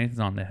really put anything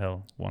on that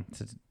he'll want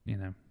to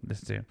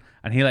listen to.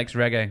 And he likes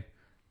reggae,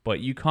 but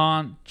you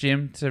can't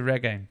gym to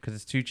reggae because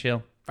it's too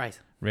chill. Right.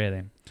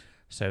 Really.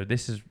 So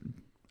this is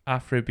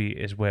Afrobeat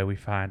is where we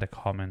find a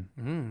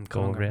common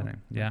goal, really.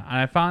 Yeah. And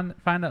I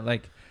find that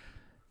like,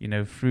 you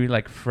know, through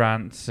like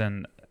France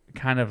and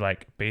kind of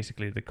like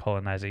basically the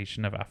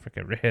colonization of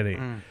Africa, really,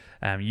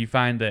 you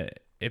find that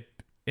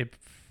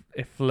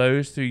it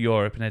flows through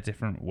Europe in a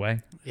different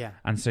way. Yeah.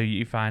 And so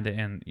you find it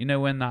in, you know,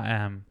 when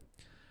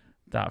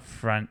that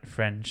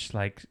French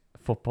like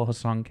football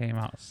song came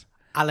out.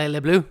 Allez les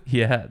Bleus.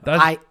 Yeah,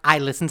 I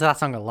listen to that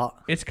song a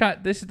lot. It's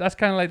that's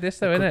kind of like this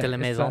though,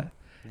 isn't it?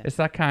 It's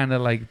that kind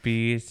of like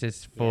beat.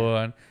 It's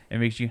fun. It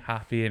makes you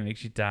happy. It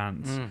makes you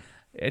dance.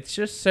 It's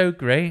just so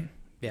great.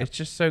 Yeah. It's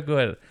just so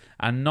good.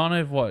 And none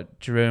of what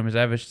Jerome has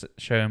ever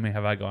shown me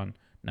have I gone,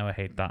 no, I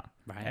hate that.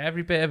 Right.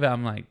 Every bit of it,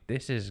 I'm like,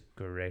 this is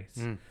great.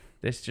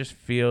 This just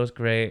feels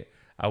great.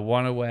 I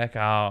want to work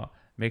out.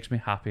 Makes me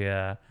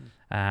happier.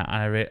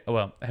 And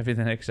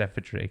everything except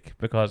for Drake,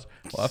 because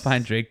what I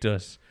find Drake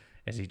does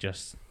is he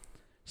just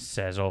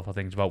says awful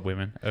things about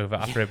women over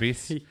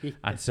Afrobeats.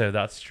 And so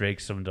that's Drake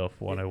summed up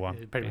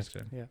 101. Pretty much,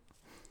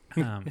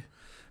 yeah.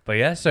 But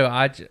yeah, so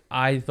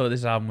I thought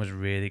this album was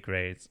really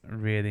great,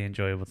 really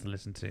enjoyable to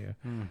listen to.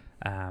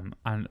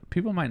 And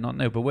people might not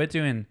know, but we're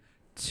doing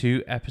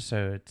 2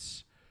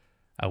 episodes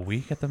a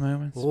week at the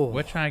moment. Ooh.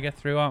 We're trying to get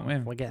through, aren't we?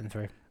 We're getting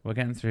through.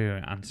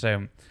 And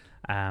so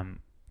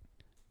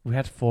we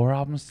had 4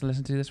 albums to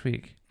listen to this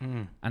week.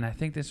 And I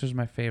think this was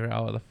my favourite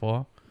out of the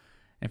 4.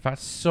 In fact,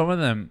 some of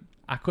them,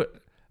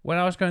 when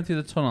I was going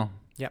through the tunnel,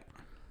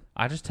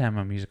 I just turned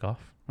my music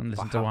off and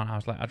listened to one. I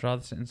was like, I'd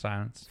rather sit in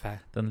silence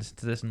than listen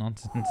to this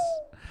nonsense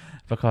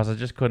because I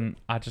just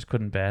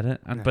couldn't bear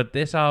it. But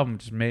this album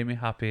just made me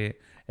happy.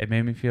 It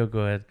made me feel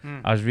good.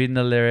 I was reading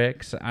the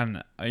lyrics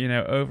and, you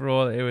know,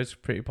 overall it was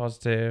pretty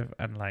positive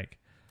and like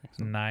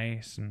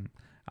nice. And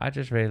I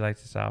just really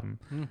liked this album.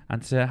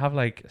 And to have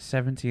like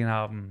 17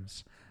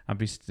 albums and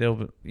be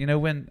still, you know,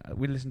 when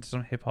we listen to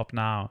some hip hop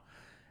now,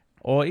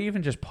 or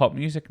even just pop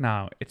music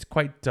now, it's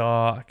quite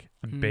dark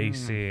and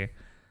bassy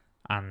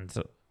and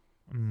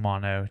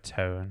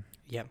monotone.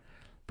 Yep.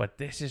 But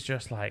this is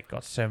just like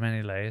got so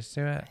many layers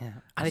to it. Yeah.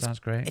 And it sounds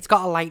great. It's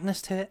got a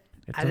lightness to it.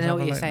 I don't know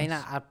what you're saying.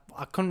 I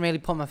couldn't really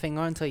put my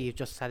finger on until you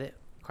just said it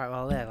quite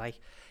well there. Like,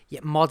 yeah,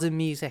 modern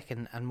music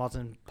and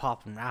modern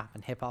pop and rap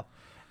and hip hop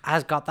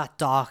has got that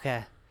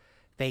darker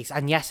bass.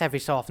 And yes, every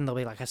so often there'll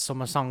be like a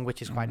summer song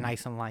which is quite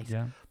nice and light.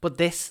 Yeah. But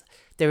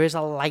there is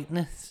a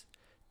lightness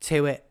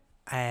to it.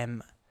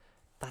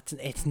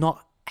 It's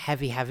not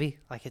heavy.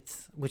 Like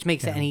which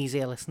makes it an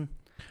easier listen.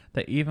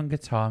 That even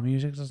guitar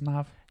music doesn't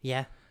have.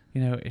 Yeah.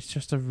 You know, it's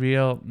just a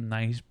real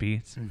nice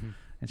beat. Mm-hmm.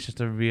 It's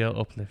just a real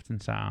uplifting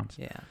sound.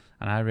 Yeah.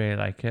 And I really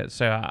like it.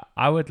 So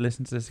I would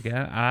listen to this again.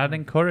 And I'd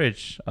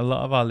encourage a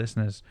lot of our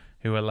listeners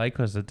who are like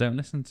us that don't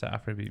listen to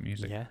Afrobeat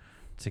music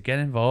to get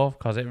involved,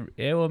 because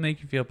it will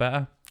make you feel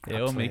better.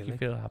 It will make you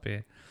feel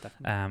happy.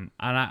 Definitely.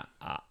 And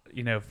I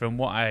you know, from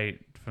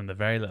the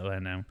very little I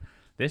know,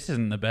 this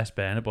isn't the best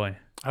Burna Boy.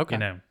 Okay. You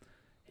know,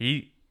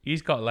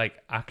 he's got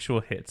like actual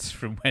hits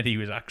from when he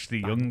was actually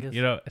young. Bangers.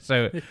 You know,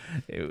 so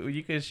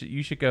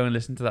you should go and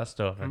listen to that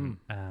stuff. And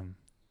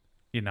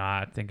you know,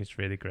 I think it's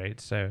really great.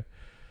 So.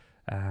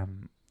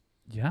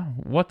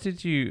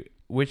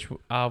 Which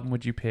album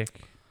would you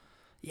pick?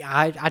 Yeah,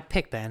 I'd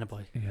pick Burna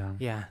Boy.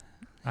 Yeah.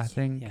 I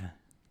think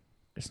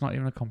it's not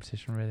even a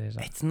competition, really, is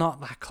it? It's not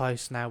that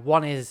close now.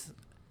 One is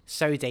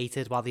so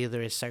dated while the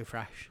other is so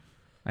fresh.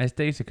 And it's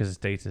dated because it's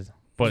dated,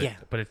 but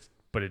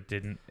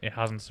it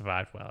hasn't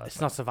survived well. It's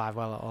not survived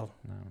well at all.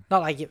 No.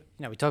 Not like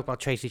we talk about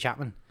Tracy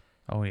Chapman.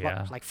 Oh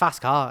yeah. Like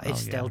Fast Car is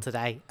still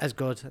today as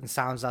good and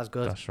sounds as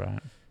good. That's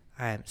right.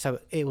 So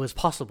it was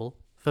possible.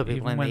 For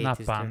people even when in the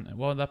that band,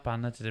 that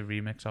band that did a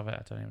remix of it,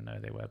 I don't even know who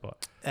they were,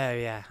 but oh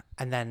yeah,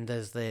 and then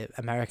there's the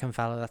American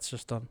fella that's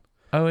just done.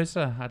 Oh, is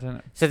there? I don't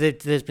know. So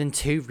there's been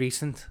 2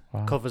 recent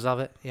covers of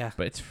it. Yeah,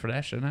 but it's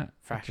fresh, isn't it?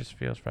 Fresh. It just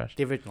feels fresh.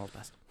 The original's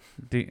best.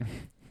 The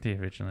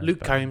original.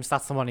 Luke Combs,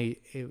 that's the one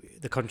who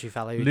the country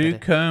fella. Who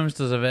Luke Combs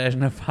does a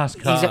version of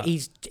Fast Car.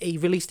 He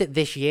released it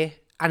this year,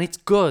 and it's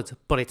good,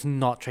 but it's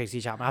not Tracy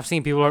Chapman. I've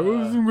seen people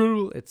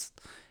like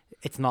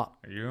it's not.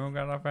 You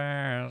got a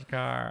fast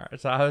car.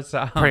 It's how it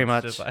sounds. Pretty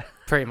much.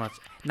 Pretty much.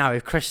 Now,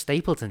 if Chris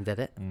Stapleton did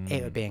it,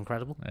 it would be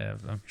incredible. Yeah,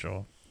 I'm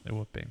sure it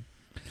would be.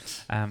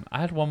 I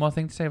had one more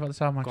thing to say about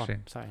this album, actually.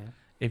 Sorry. Yeah.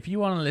 If you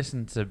want to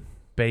listen to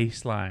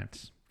bass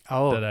lines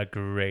that are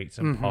great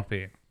and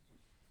poppy,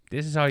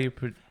 this is how you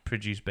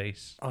produce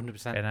bass.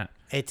 100%. In it.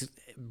 It's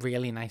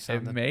really nice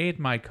sounding. It made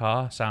my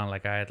car sound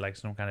like I had like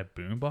some kind of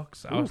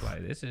boombox. I was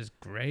like, this is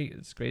great.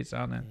 It's great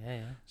sounding.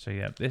 Yeah. So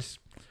yeah,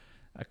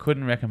 I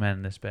couldn't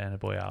recommend this Burna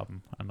Boy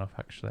album enough,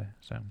 actually.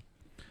 So,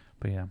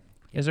 but yeah.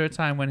 Is there a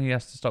time when he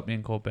has to stop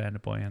being called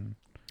Burna Boy and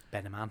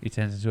Burna Man? He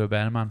turns into a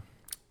Burna Man?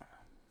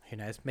 Who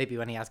knows? Maybe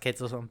when he has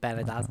kids or something.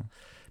 Burna Dad,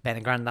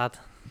 Burna Granddad,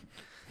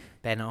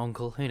 Burna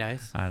Uncle. Who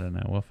knows? I don't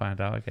know. We'll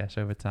find out, I guess,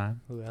 over time.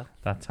 We will.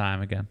 That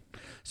time again.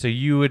 So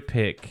you would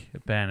pick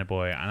Burna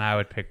Boy, and I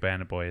would pick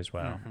Burna Boy as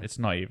well. It's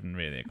not even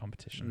really a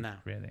competition, no.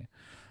 Really.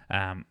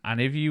 And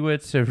if you were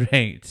to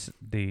rate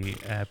the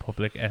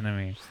Public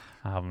Enemy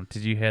album,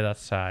 did you hear that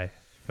sigh,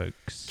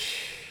 folks?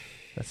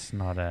 It's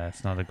not a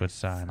good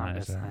sign. It's not a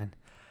good sign.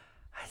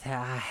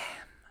 I'll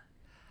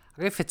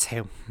go for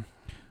 2.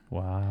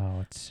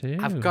 Wow, 2.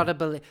 I've got to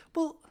believe.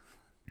 Well,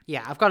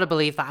 yeah, I've got to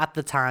believe that at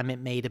the time it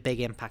made a big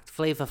impact.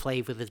 Flavor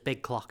Flav with his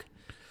big clock.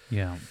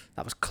 Yeah,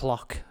 that was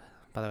clock.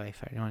 By the way,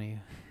 for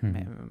anyone who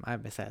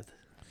might have said,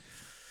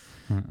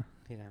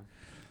 you know.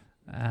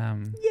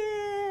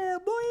 Yeah,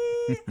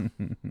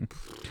 boy.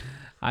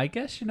 I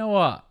guess you know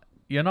what.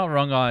 You're not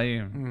wrong, are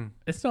you?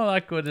 It's not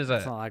that good, is it?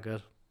 It's not that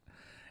good.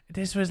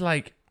 This was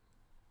like,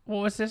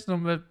 what was this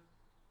number?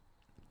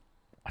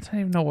 I don't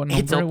even know what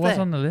number it was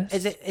on the list.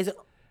 Is it?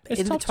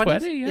 It's top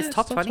 20. Yeah, it's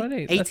top 20.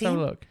 18. Let's have a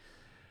look.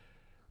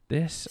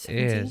 This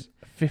 17? Is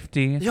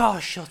 15. Oh,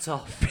 shut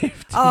up. 15.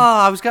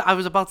 Oh, I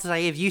was about to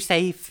say, if you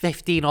say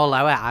 15 or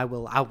lower,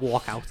 I'll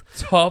walk out.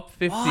 Top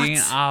 15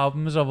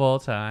 albums of all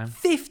time.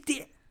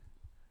 50.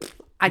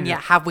 And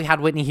yet, have we had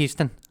Whitney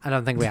Houston? I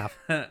don't think we have.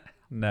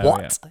 No.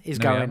 What is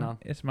going on?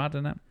 It's mad,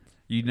 isn't it?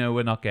 You know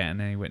we're not getting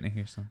any Whitney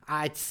Houston.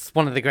 It's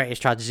one of the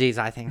greatest tragedies,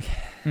 I think.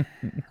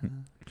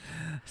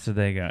 So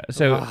there you go.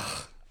 So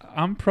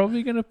I'm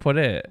probably going to put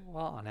it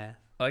what on earth?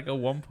 Like a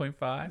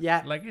 1.5.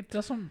 Yeah. Like it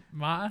doesn't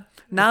matter.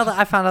 Now that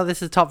I found out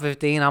this is top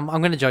 15, I'm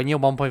going to join you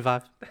at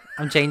 1.5.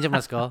 I'm changing my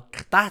score.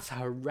 That's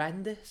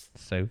horrendous.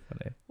 So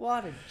funny.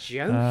 What a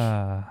joke.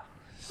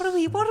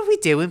 What are we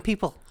doing,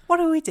 people? What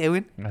are we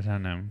doing? I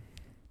don't know.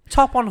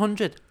 Top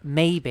 100,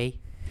 maybe.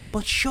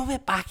 But shove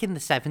it back in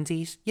the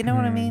 70s. You know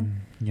what I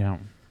mean? Yeah.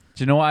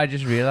 Do you know what I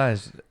just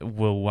realised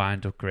will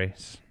wind up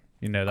Grace?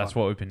 You know, that's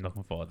what we've been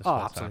looking for this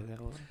whole time.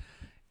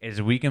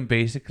 Is we can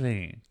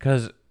basically...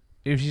 Because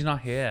if she's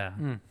not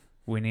here,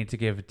 we need to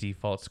give a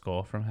default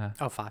score from her.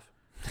 Oh, 5.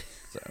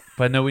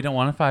 But no, we don't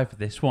want a 5 for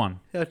this one.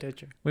 Oh, don't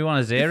you? We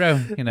want a 0.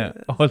 You know,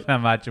 I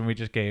imagine we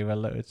just gave her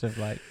loads of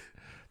like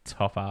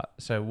top art.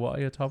 So what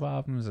are your top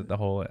albums at the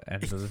whole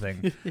end of the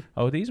thing?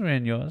 Oh, these were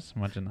in yours.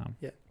 Imagine that.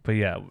 Yeah. But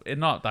yeah, it's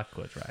not that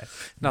good, right?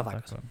 Not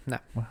that good. No.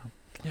 Wow.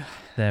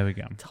 There we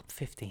go. Top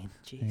 15.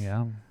 Jeez.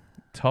 Yeah.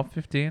 Top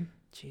 15.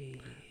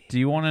 Jeez. Do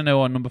you want to know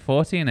what number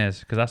 14 is?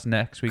 Because that's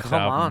next week's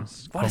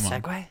albums. What a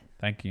segue.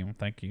 Thank you.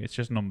 It's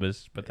just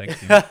numbers, but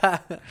thank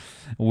you.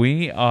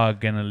 We are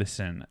going to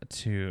listen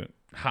to...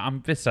 I'm a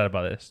bit sad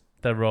about this.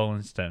 The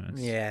Rolling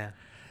Stones. Yeah.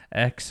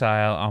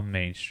 Exile on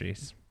Main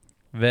Street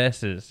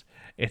versus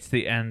It's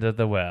the End of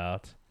the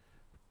World,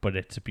 but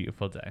It's a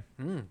Beautiful Day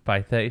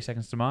by 30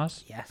 Seconds to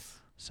Mars. Yes.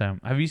 So,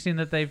 have you seen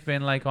that they've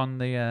been like on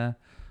the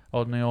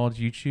old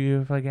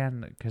YouTube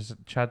again? Because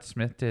Chad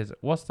Smith did.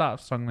 What's that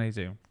song they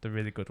do? The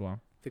really good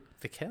one.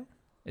 The Kill?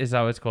 Is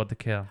that what it's called? The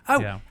Kill? Oh,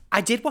 yeah.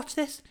 I did watch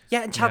this.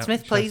 Yeah, and Chad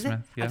Smith plays it.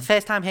 Yeah. And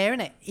first time hearing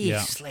it, he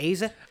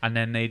slays it. And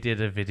then they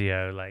did a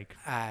video like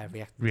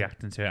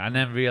reacting to it, and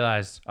then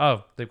realised,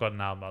 oh, they've got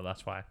an album out,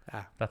 that's why.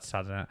 That's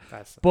sad, isn't it?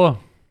 But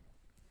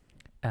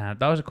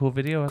that was a cool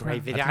video, wasn't Great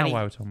it? video. I don't know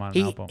why we're talking about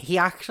an album. He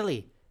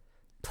actually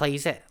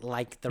plays it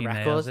like the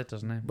record, nails it,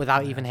 doesn't he?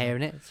 Without even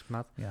hearing it. It's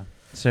mad. Yeah.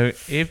 So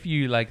if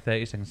you like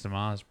 30 Seconds to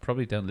Mars,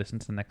 probably don't listen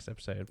to the next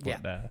episode.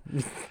 But,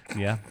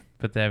 yeah.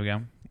 But there we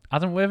go.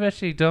 Adam, we've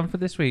actually done for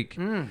this week.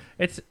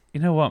 It's, you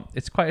know what?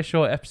 It's quite a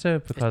short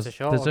episode because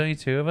there's only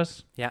two of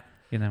us. Yeah.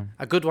 You know.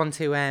 A good one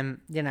to,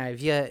 you know,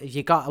 if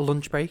you got a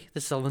lunch break.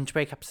 This is a lunch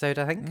break episode,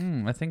 I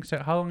think. I think so.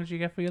 How long did you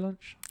get for your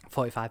lunch?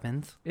 45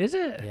 minutes. Is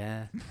it?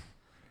 Yeah.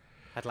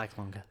 I'd like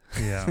longer.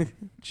 Yeah.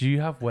 Do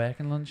you have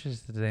working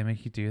lunches? Do they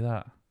make you do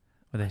that?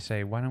 Where they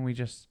say, why don't we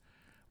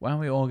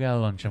all get a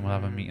lunch and we'll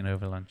have a meeting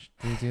over lunch?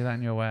 Do you do that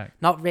in your work?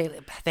 Not really.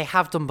 They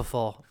have done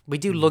before. We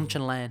do lunch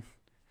and learn.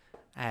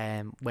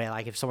 Where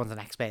like if someone's an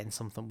expert in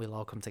something, we'll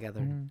all come together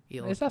and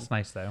eat lunch. That's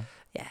nice though.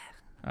 Yeah.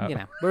 You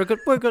know, we're good.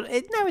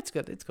 It's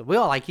good. We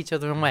all like each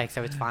other in work,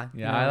 so it's fine.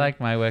 Yeah, you know? I like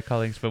my work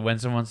colleagues, but when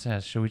someone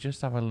says, should we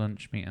just have a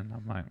lunch meeting?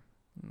 I'm like,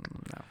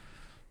 no.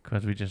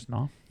 Could we just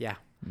not? Yeah.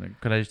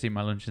 Could I just eat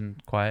my lunch in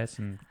quiet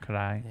and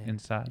cry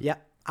inside? Yeah.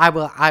 I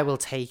will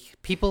take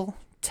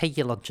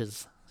your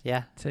lunches.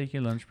 Yeah. Take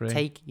your lunch break.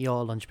 Take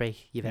your lunch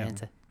break. You've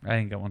earned it. I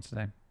didn't get one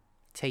today.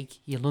 Take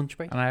your lunch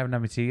break. And I haven't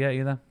had my tea yet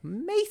either.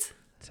 Mate.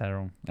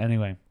 Terrible.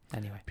 Anyway.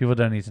 Anyway. People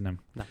don't need to know.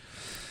 No.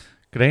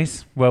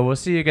 Grace, well, we'll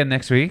see you again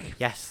next week.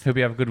 Yes. Hope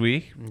you have a good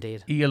week.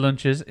 Indeed. Eat your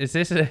lunches. Is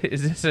this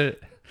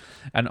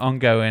an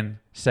ongoing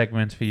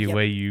segment for you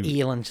where you eat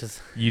your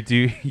lunches? You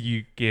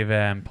give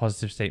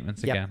positive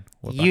statements again.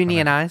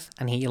 Unionize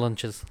and eat your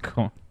lunches.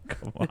 Come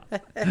on.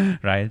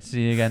 Right.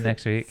 See you again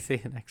next week.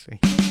 See you next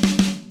week.